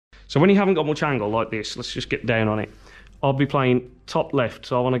So when you haven't got much angle like this, let's just get down on it. I'll be playing top left,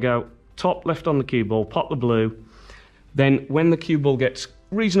 so I want to go top left on the cue ball, pop the blue. Then when the cue ball gets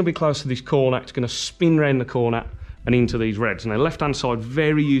reasonably close to this corner, it's going to spin round the corner and into these reds. Now left hand side,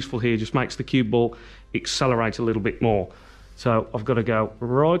 very useful here, just makes the cue ball accelerate a little bit more. So I've got to go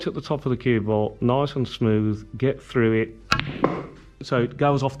right at the top of the cue ball, nice and smooth, get through it. So it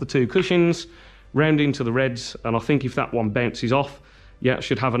goes off the two cushions, round into the reds, and I think if that one bounces off, yeah, it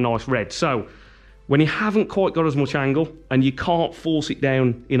should have a nice red. So when you haven't quite got as much angle and you can't force it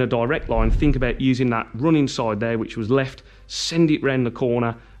down in a direct line, think about using that running side there, which was left, send it round the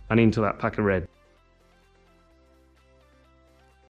corner and into that pack of red.